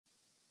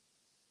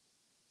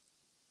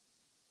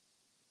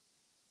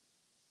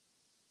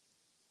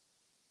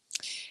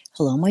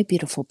Hello, my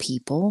beautiful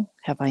people.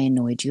 Have I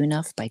annoyed you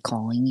enough by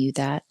calling you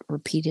that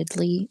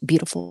repeatedly?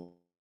 Beautiful.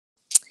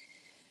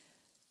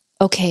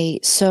 Okay,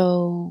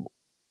 so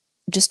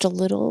just a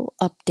little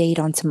update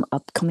on some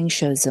upcoming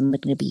shows I'm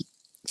going to be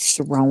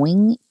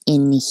throwing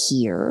in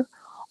here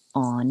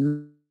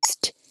on,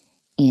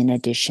 in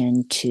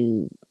addition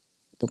to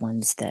the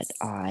ones that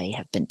I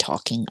have been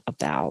talking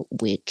about,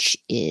 which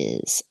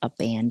is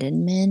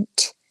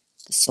Abandonment,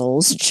 The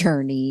Soul's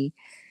Journey,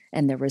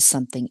 and there was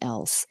something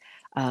else.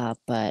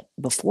 But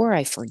before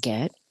I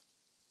forget,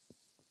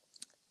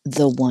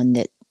 the one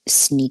that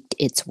sneaked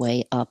its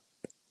way up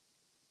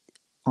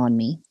on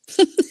me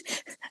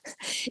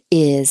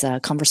is a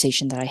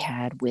conversation that I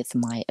had with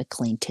my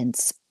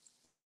acquaintance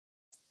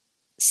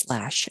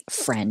slash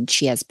friend.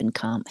 She has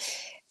become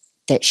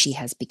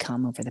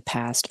over the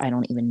past, I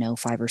don't even know,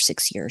 5 or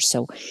 6 years.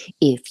 So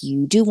if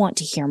you do want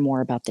to hear more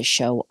about the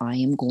show, I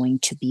am going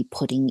to be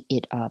putting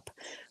it up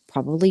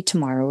probably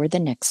tomorrow or the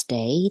next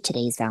day.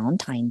 Today's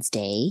Valentine's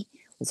Day.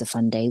 It was a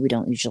fun day. We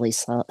don't usually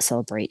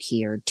celebrate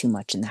here too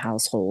much in the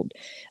household,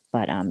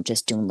 but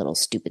just doing little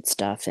stupid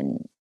stuff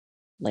and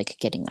like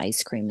getting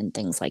ice cream and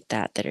things like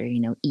that that are,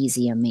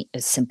 easy,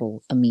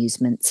 simple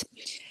amusements.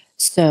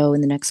 So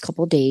in the next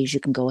couple of days, you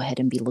can go ahead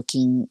and be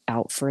looking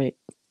out for it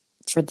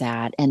for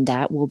that. And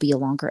that will be a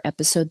longer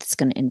episode that's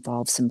going to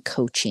involve some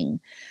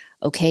coaching.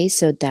 Okay,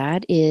 so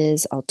that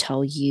is, I'll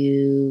tell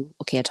you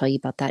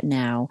about that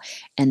now.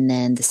 And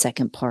then the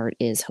second part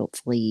is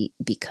hopefully,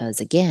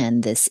 because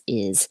again, this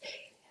is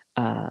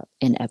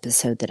an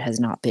episode that has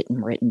not been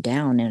written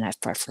down, and if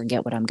I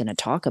forget what I'm going to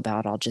talk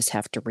about, I'll just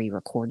have to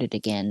re-record it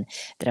again.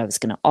 That I was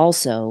going to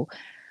also,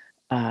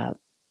 uh,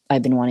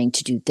 I've been wanting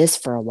to do this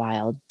for a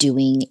while,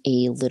 doing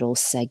a little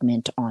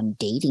segment on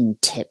dating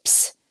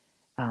tips.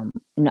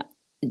 Not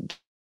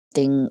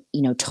thing,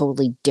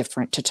 totally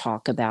different to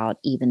talk about,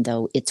 even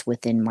though it's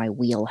within my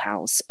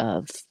wheelhouse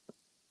of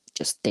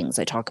just things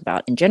I talk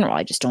about in general.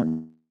 I just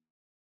don't.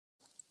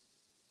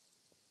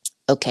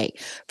 Okay,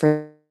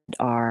 for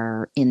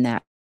are in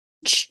that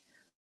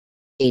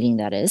dating,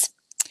 that is.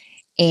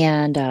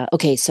 And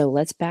okay, so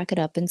let's back it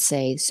up and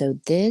say, so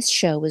this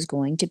show is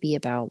going to be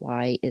about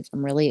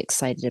I'm really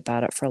excited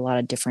about it for a lot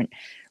of different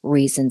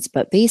reasons.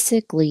 But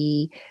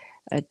basically,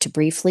 to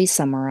briefly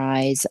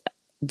summarize,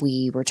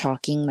 we were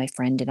talking, my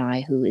friend and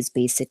I,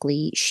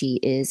 she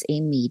is a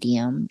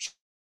medium,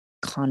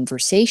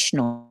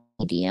 conversational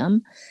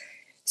medium.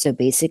 So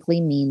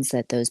basically means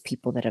that those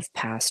people that have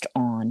passed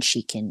on,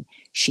 she can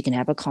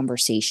have a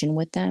conversation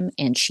with them,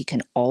 and she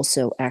can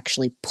also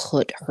actually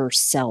put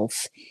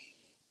herself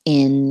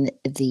in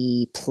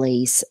the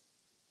place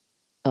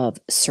of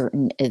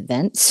certain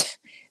events,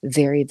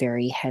 very,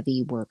 very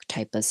heavy work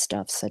type of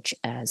stuff, such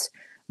as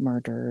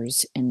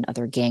murders and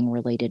other gang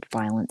related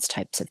violence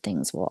types of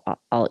things. Well,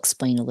 I'll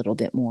explain a little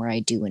bit more. I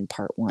do in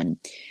part one.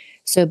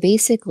 So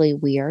basically,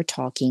 we are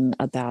talking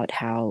about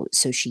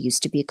so she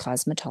used to be a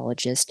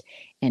cosmetologist,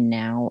 and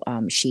now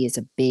she is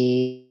a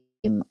big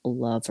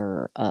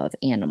lover of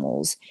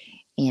animals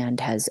and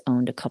has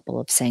owned a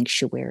couple of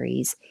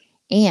sanctuaries.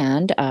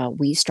 And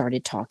we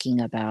started talking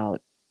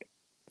about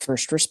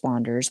first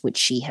responders, which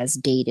she has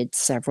dated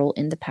several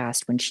in the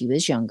past when she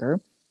was younger.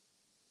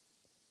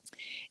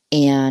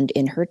 And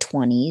in her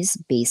 20s,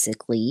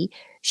 basically,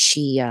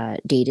 she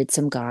dated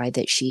some guy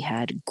that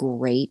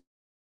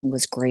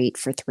was great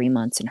for 3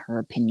 months in her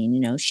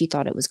opinion. She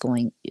thought it was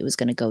going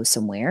to go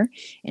somewhere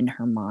in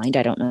her mind.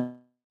 I don't know.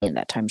 At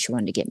that time, she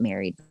wanted to get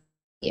married.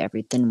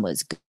 Everything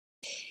was good.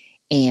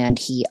 And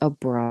he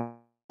abruptly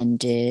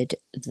ended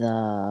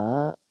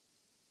the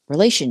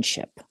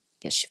relationship, I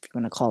guess if you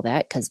want to call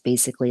that, because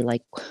basically,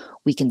 like,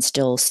 we can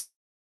still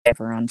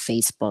ever on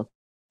Facebook,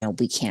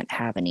 we can't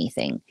have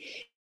anything.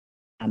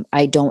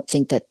 I don't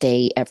think that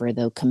they ever,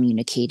 though,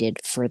 communicated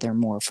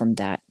furthermore from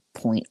that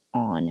point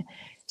on.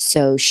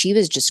 So she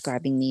was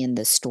describing me in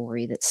the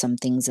story that some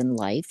things in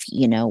life,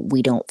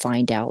 we don't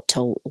find out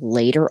till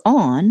later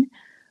on,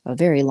 a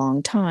very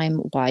long time,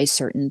 why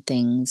certain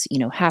things,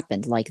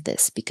 happened like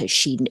this, because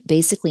she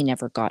basically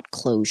never got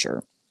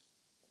closure.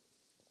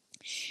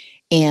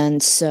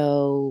 And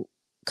so,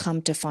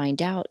 come to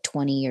find out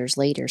 20 years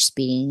later,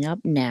 speeding up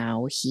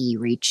now, he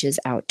reaches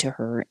out to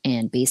her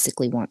and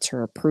basically wants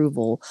her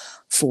approval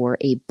for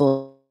a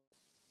book.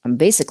 I'm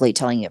basically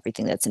telling you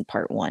everything that's in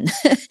part one.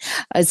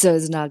 So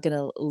it's not going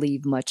to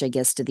leave much, I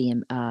guess, to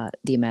the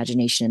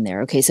imagination in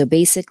there. Okay, so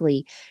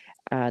basically,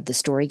 the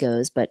story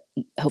goes, but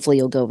hopefully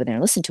you'll go over there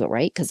and listen to it,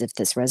 right? Because if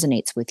this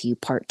resonates with you,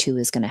 part two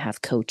is going to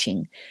have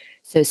coaching.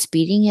 So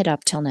speeding it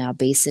up till now,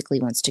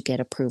 basically wants to get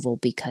approval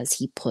because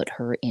he put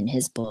her in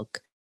his book.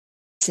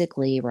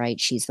 Basically, right,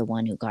 she's the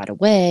one who got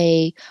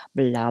away,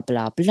 blah,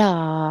 blah,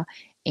 blah.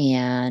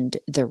 And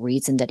the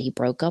reason that he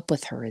broke up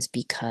with her is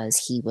because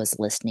he was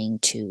listening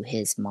to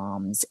his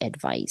mom's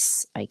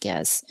advice, I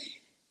guess.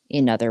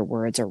 In other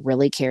words, or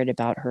really cared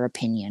about her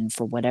opinion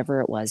for whatever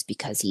it was,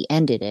 because he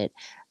ended it.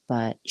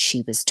 But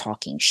she was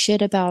talking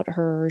shit about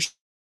her,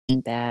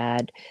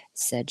 bad,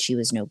 said she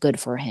was no good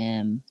for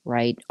him,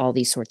 right? All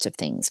these sorts of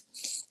things.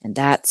 And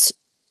that's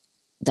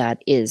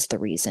that is the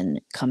reason.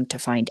 Come to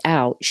find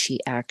out, she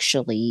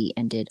actually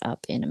ended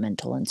up in a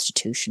mental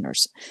institution or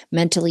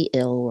mentally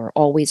ill or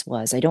always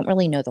was. I don't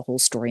really know the whole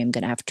story. I'm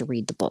going to have to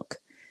read the book.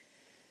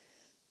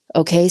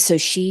 Okay, so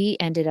she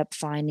ended up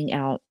finding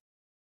out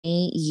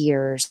 8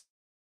 years,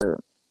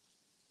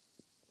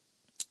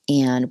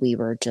 and we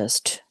were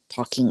just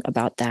talking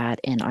about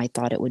that, and I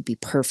thought it would be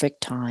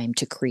perfect time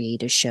to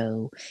create a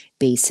show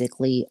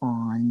basically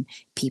on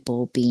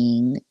people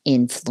being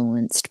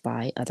influenced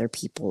by other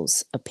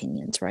people's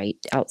opinions, right?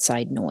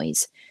 Outside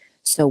noise.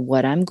 So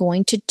what I'm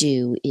going to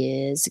do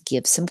is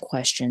give some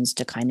questions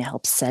to kind of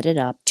help set it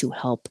up to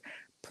help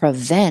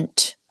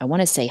prevent, I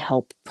want to say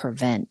help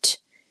prevent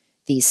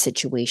these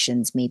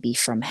situations maybe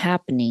from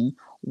happening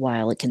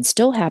while it can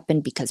still happen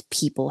because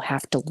people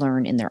have to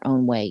learn in their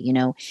own way.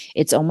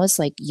 It's almost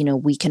like,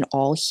 we can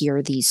all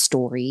hear these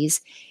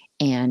stories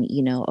and,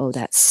 oh,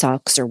 that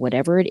sucks or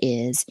whatever it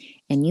is.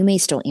 And you may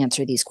still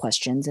answer these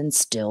questions and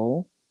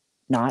still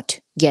not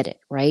get it,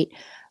 right?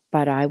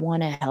 But I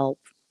want to help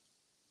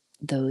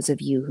those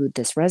of you who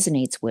this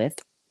resonates with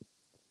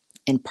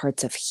in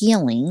parts of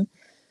healing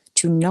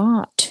to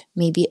not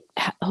maybe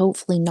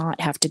hopefully not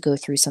have to go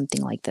through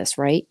something like this,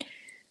 right?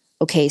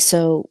 Okay,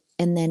 so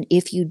and then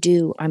if you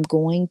do, I'm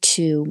going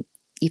to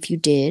if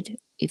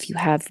you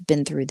have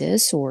been through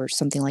this or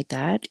something like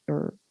that,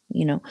 or,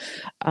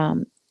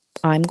 um,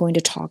 I'm going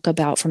to talk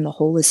about from the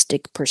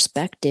holistic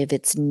perspective.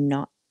 It's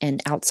not an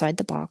outside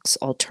the box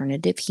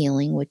alternative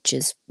healing, which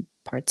is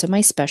parts of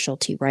my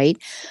specialty, right?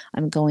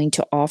 I'm going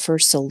to offer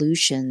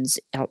solutions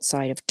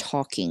outside of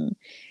talking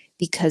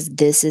because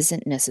this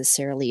isn't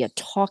necessarily a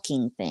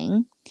talking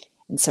thing.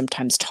 And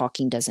sometimes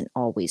talking doesn't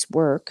always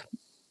work.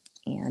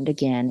 And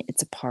again,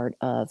 it's a part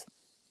of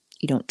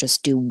you don't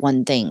just do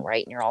one thing,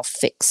 right? And you're all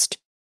fixed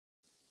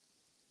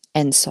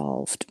and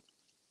solved.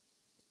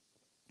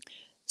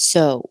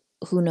 So,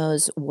 who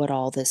knows what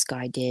all this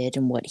guy did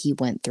and what he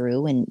went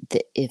through, and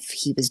if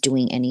he was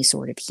doing any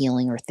sort of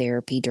healing or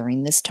therapy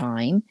during this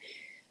time.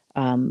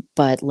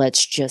 But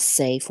let's just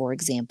say, for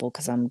example,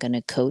 because I'm going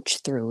to coach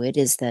through it,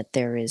 is that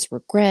there is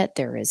regret,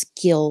 there is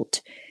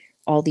guilt,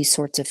 all these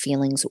sorts of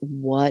feelings.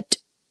 What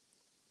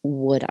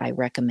would I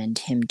recommend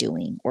him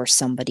doing or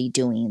somebody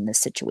doing in this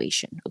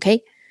situation?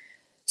 Okay.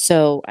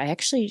 So I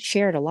actually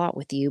shared a lot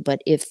with you,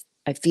 but if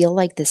I feel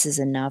like this is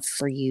enough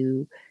for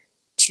you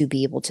to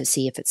be able to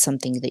see if it's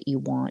something that you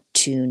want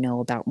to know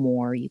about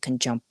more, you can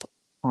jump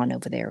on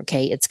over there.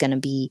 Okay. It's going to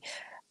be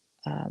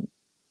um,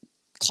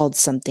 called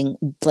something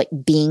like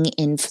being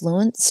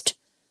influenced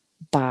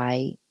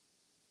by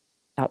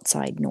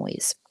outside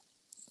noise.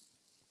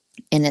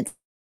 And it's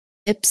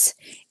tips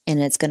and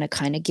it's going to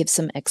kind of give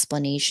some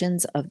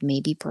explanations of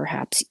maybe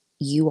perhaps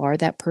you are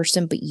that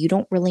person, but you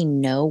don't really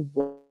know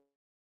what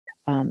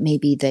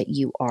maybe that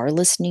you are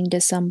listening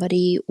to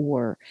somebody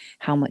or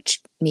how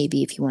much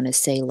maybe if you want to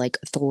say like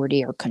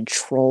authority or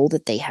control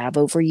that they have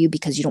over you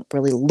because you don't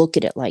really look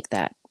at it like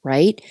that,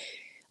 right?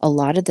 A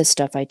lot of the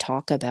stuff I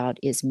talk about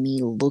is me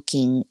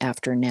looking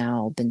after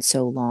now been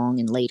so long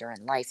and later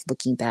in life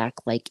looking back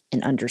like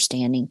and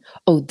understanding,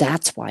 oh,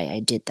 that's why I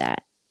did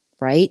that,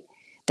 right?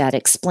 That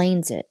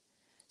explains it.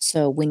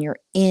 So when you're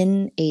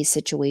in a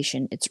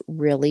situation, it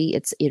really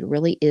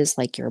is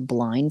like you're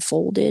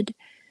blindfolded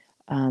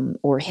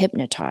or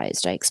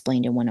hypnotized. I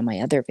explained in one of my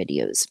other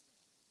videos.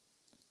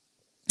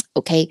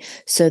 Okay,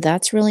 so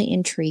that's really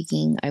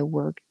intriguing. I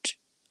worked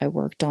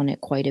on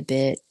it quite a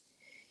bit,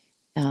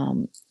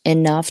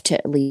 enough to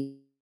at least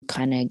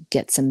kind of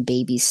get some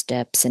baby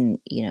steps and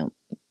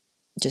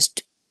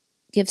just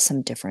give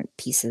some different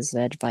pieces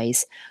of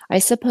advice. I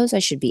suppose I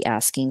should be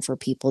asking for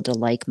people to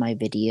like my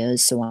videos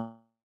so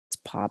it's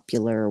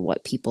popular,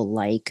 what people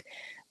like,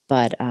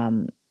 but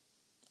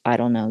I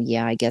don't know.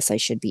 Yeah, I guess I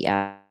should be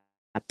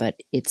but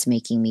it's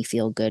making me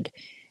feel good.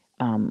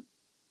 Um,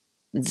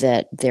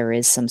 that there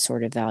is some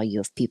sort of value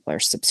if people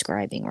are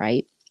subscribing,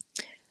 right?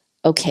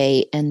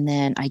 Okay, and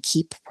then I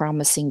keep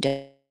promising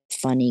to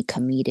funny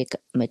comedic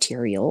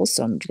material,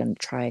 so I'm going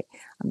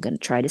to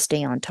try to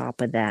stay on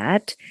top of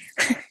that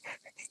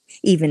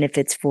even if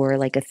it's for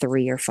like a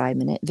 3 or 5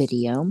 minute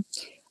video.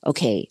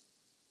 Okay,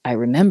 I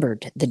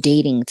remembered the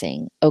dating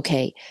thing.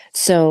 Okay,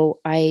 so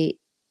I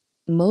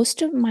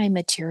most of my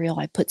material,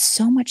 I put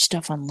so much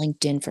stuff on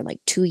LinkedIn for like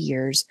 2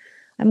 years.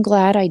 I'm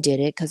glad I did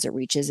it because it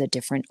reaches a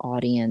different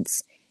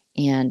audience.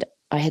 And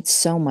I had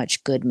so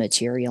much good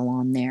material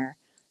on there.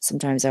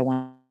 Sometimes I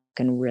want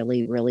can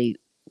really, really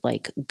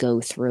like go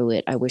through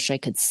it. I wish I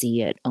could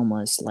see it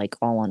almost like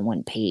all on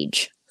one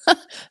page,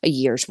 a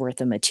year's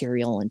worth of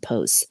material and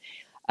posts.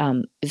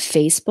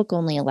 Facebook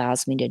only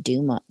allows me to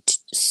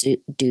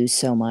do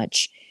so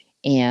much.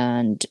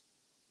 And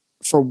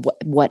for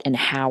what and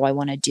how I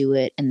want to do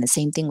it. And the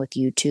same thing with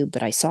YouTube.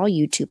 But I saw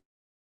YouTube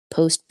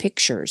post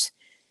pictures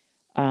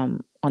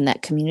on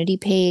that community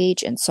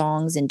page and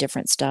songs and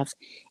different stuff.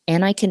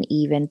 And I can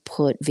even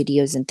put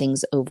videos and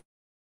things over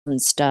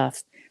and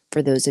stuff.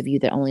 For those of you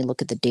that only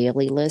look at the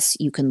daily list,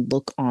 you can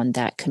look on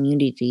that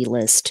community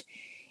list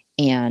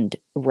and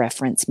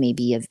reference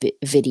maybe a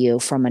video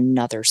from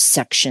another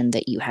section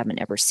that you haven't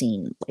ever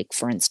seen, like,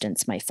 for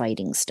instance, my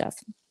fighting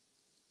stuff.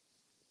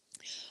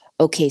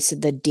 Okay, so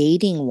the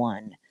dating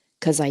one,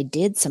 because I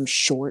did some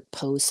short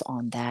posts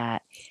on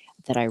that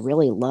that I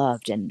really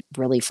loved, and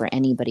really for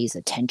anybody's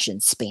attention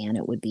span,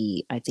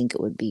 I think it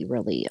would be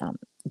really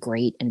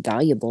great and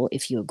valuable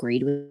if you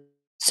agreed with.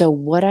 So,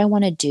 what I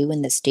want to do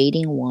in this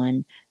dating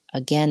one,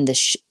 again,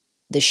 this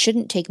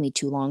shouldn't take me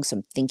too long. So,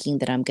 I'm thinking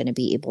that I'm going to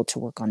be able to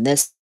work on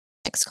this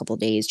next couple of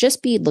days.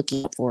 Just be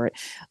looking out for it,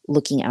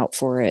 looking out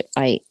for it.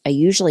 I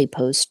usually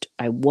post.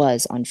 I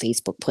was on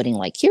Facebook putting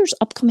like, here's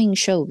upcoming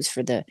shows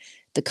for the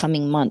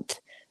coming month,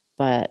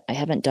 but I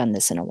haven't done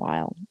this in a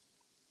while.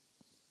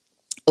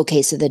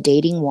 Okay, so the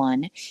dating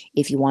one,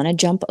 if you want to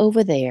jump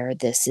over there,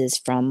 this is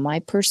from my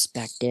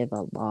perspective.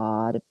 A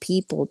lot of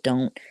people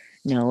don't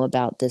know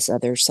about this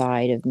other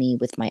side of me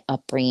with my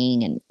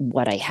upbringing and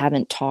what I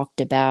haven't talked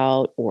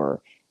about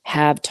or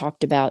have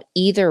talked about.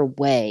 Either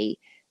way,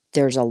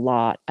 there's a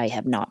lot I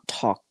have not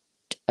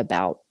talked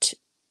about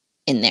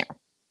in there.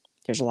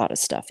 There's a lot of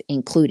stuff,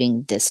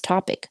 including this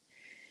topic.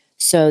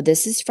 So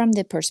this is from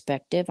the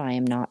perspective. I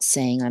am not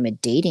saying I'm a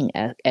dating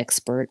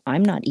expert.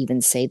 I'm not even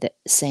saying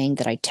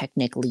that I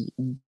technically,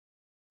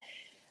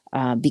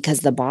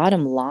 because the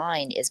bottom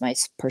line is my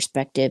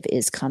perspective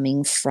is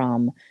coming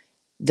from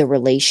the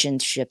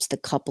relationships, the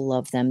couple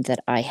of them that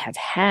I have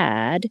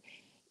had,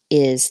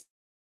 is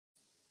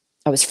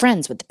I was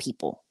friends with the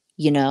people,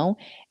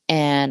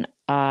 and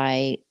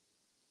I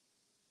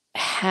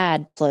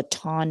had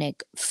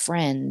platonic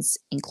friends,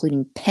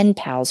 including pen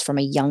pals from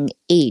a young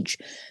age.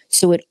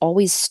 So it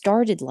always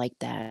started like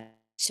that.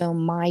 So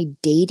my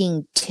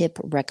dating tip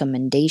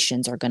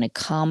recommendations are going to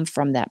come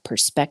from that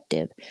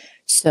perspective.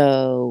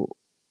 So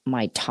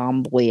my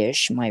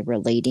tomboyish, my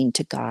relating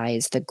to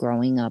guys, the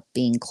growing up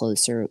being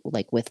closer,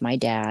 like with my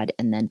dad,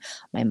 and then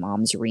my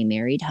mom's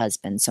remarried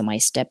husband, so my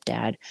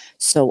stepdad.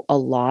 So a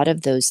lot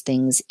of those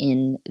things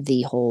in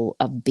the whole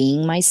of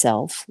being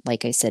myself,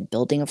 like I said,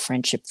 building a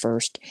friendship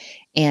first,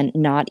 and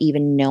not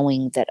even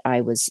knowing that I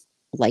was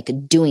like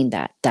doing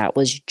that. That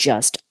was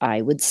just,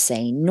 I would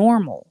say,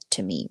 normal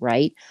to me,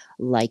 right?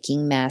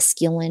 Liking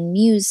masculine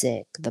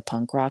music, the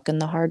punk rock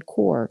and the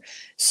hardcore.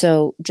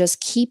 So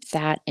just keep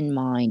that in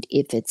mind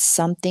if it's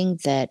something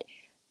that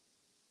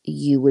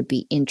you would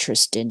be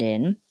interested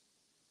in,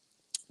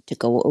 to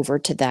go over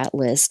to that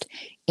list.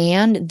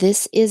 And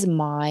this is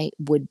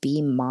would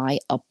be my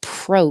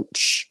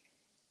approach,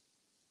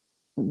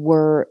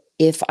 were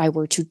if I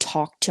were to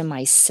talk to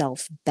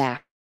myself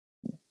back.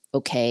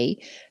 Okay.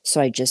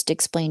 So I just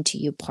explained to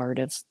you part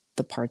of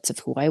the parts of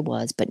who I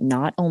was, but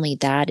not only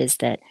that is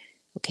that,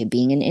 okay,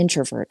 being an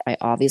introvert, I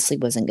obviously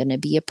wasn't going to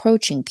be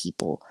approaching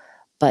people.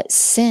 But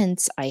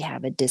since I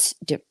have a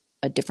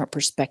different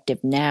perspective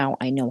now,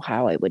 I know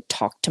how I would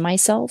talk to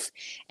myself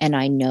and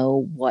I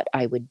know what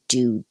I would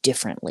do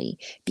differently.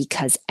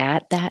 Because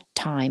at that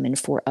time and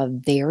for a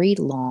very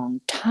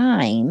long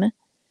time,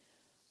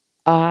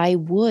 I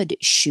would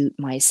shoot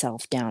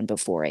myself down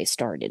before I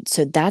started.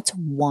 So that's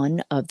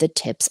one of the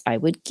tips I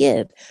would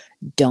give.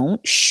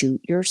 Don't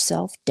shoot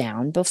yourself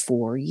down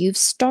before you've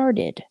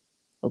started.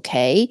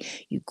 Okay?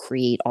 You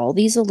create all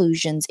these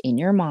illusions in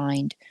your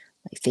mind.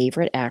 My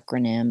favorite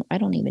acronym, I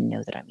don't even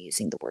know that I'm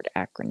using the word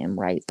acronym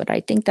right, but I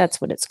think that's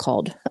what it's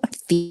called.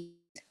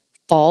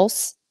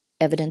 False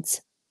evidence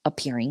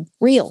appearing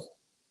real.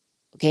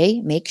 Okay?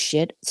 Make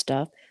shit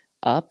stuff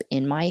up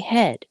in my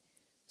head.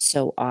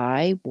 So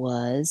I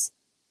was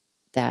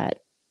that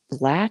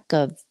lack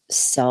of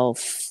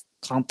self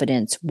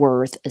confidence,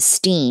 worth,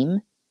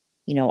 esteem,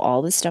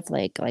 all this stuff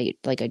like I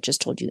just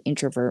told you, the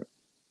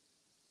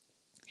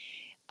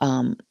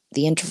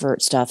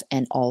introvert stuff,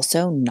 and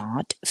also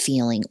not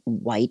feeling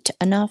white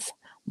enough.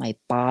 My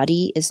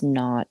body is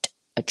not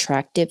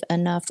attractive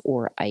enough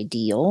or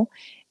ideal.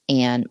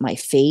 And my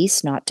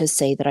face, not to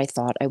say that I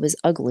thought I was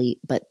ugly,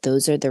 but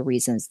those are the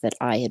reasons that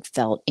I had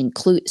felt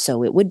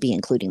so it would be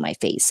including my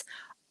face.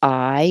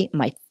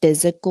 My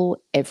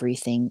physical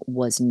everything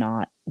was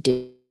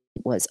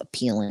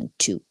appealing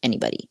to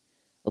anybody.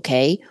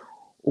 Okay.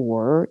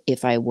 Or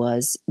if I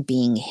was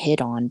being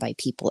hit on by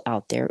people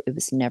out there, it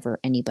was never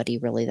anybody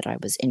really that I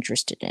was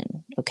interested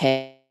in.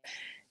 Okay.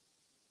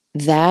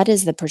 That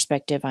is the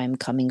perspective I'm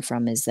coming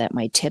from, is that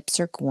my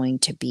tips are going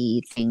to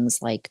be things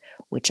like,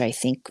 which I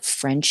think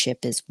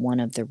friendship is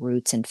one of the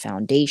roots and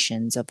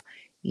foundations of,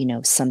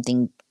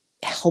 something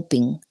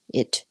helping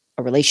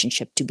a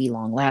relationship to be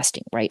long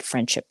lasting, right?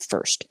 Friendship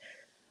first.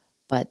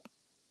 But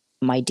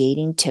my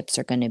dating tips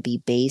are going to be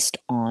based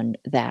on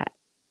that,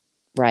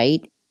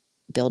 right?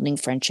 Building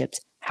friendships,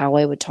 how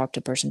I would talk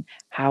to a person,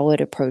 how I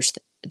would approach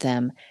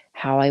them,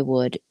 how I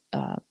would,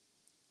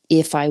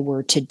 if I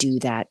were to do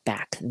that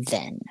back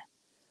then.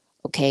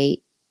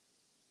 Okay.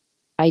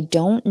 I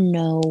don't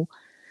know,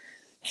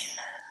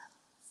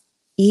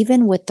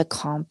 even with the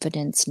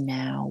confidence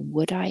now,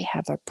 would I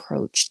have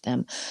approached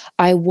them?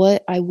 I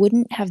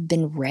wouldn't have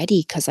been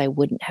ready because I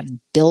wouldn't have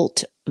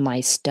built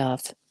my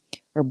stuff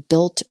or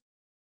built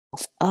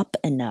up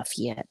enough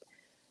yet.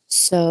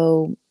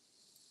 So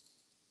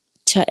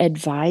to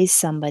advise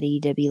somebody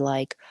to be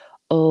like,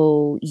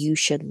 "Oh, you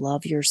should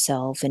love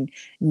yourself, and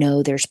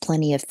no, there's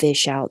plenty of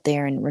fish out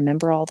there, and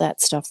remember all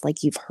that stuff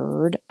like you've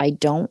heard." I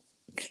don't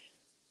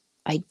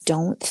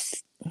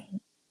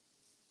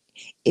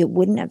it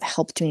wouldn't have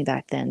helped me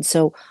back then.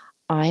 So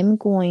I'm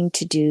going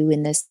to do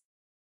in this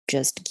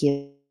just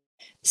give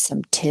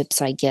some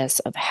tips, I guess,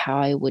 of how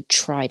I would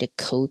try to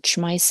coach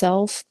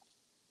myself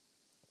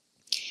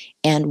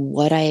and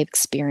what I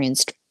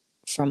experienced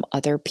from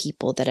other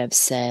people that have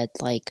said,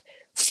 like,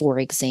 for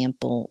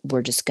example,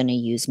 we're just going to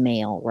use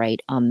male, right?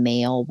 A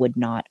male would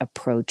not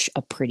approach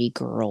a pretty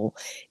girl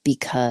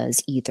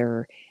because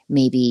either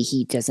maybe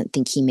he doesn't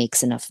think he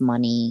makes enough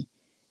money,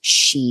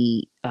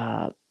 she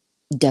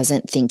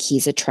doesn't think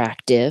he's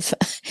attractive,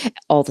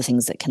 all the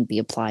things that can be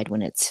applied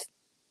when it's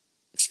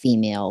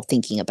female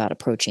thinking about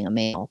approaching a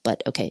male.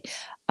 But okay,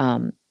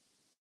 um,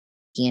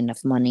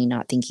 enough money,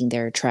 not thinking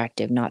they're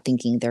attractive, not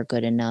thinking they're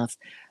good enough,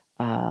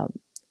 uh,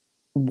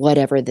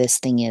 whatever this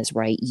thing is,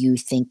 right? You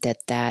think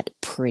that that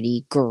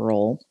pretty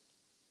girl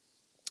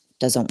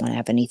doesn't want to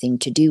have anything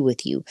to do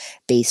with you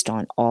based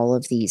on all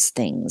of these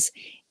things.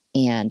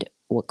 And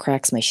what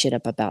cracks my shit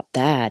up about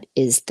that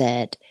is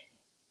that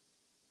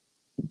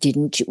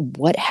didn't you,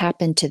 what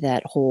happened to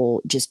that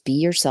whole just be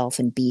yourself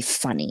and be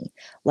funny?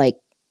 Like,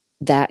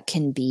 that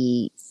can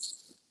be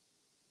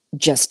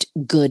just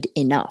good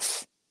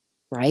enough,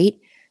 right?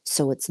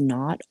 So it's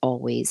not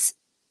always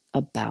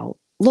about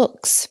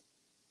looks.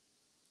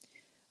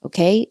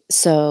 Okay,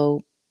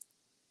 so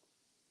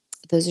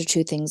those are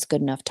two things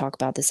good enough to talk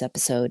about this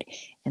episode,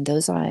 and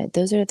those are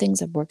the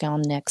things I'm working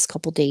on the next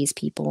couple days,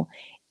 people.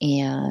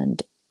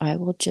 And I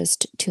will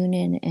just tune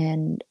in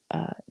and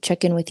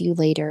check in with you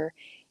later.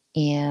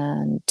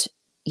 And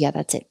yeah,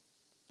 that's it.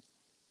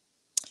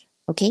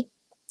 Okay,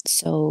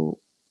 so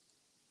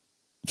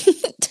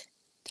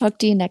talk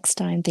to you next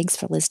time. Thanks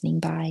for listening.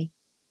 Bye.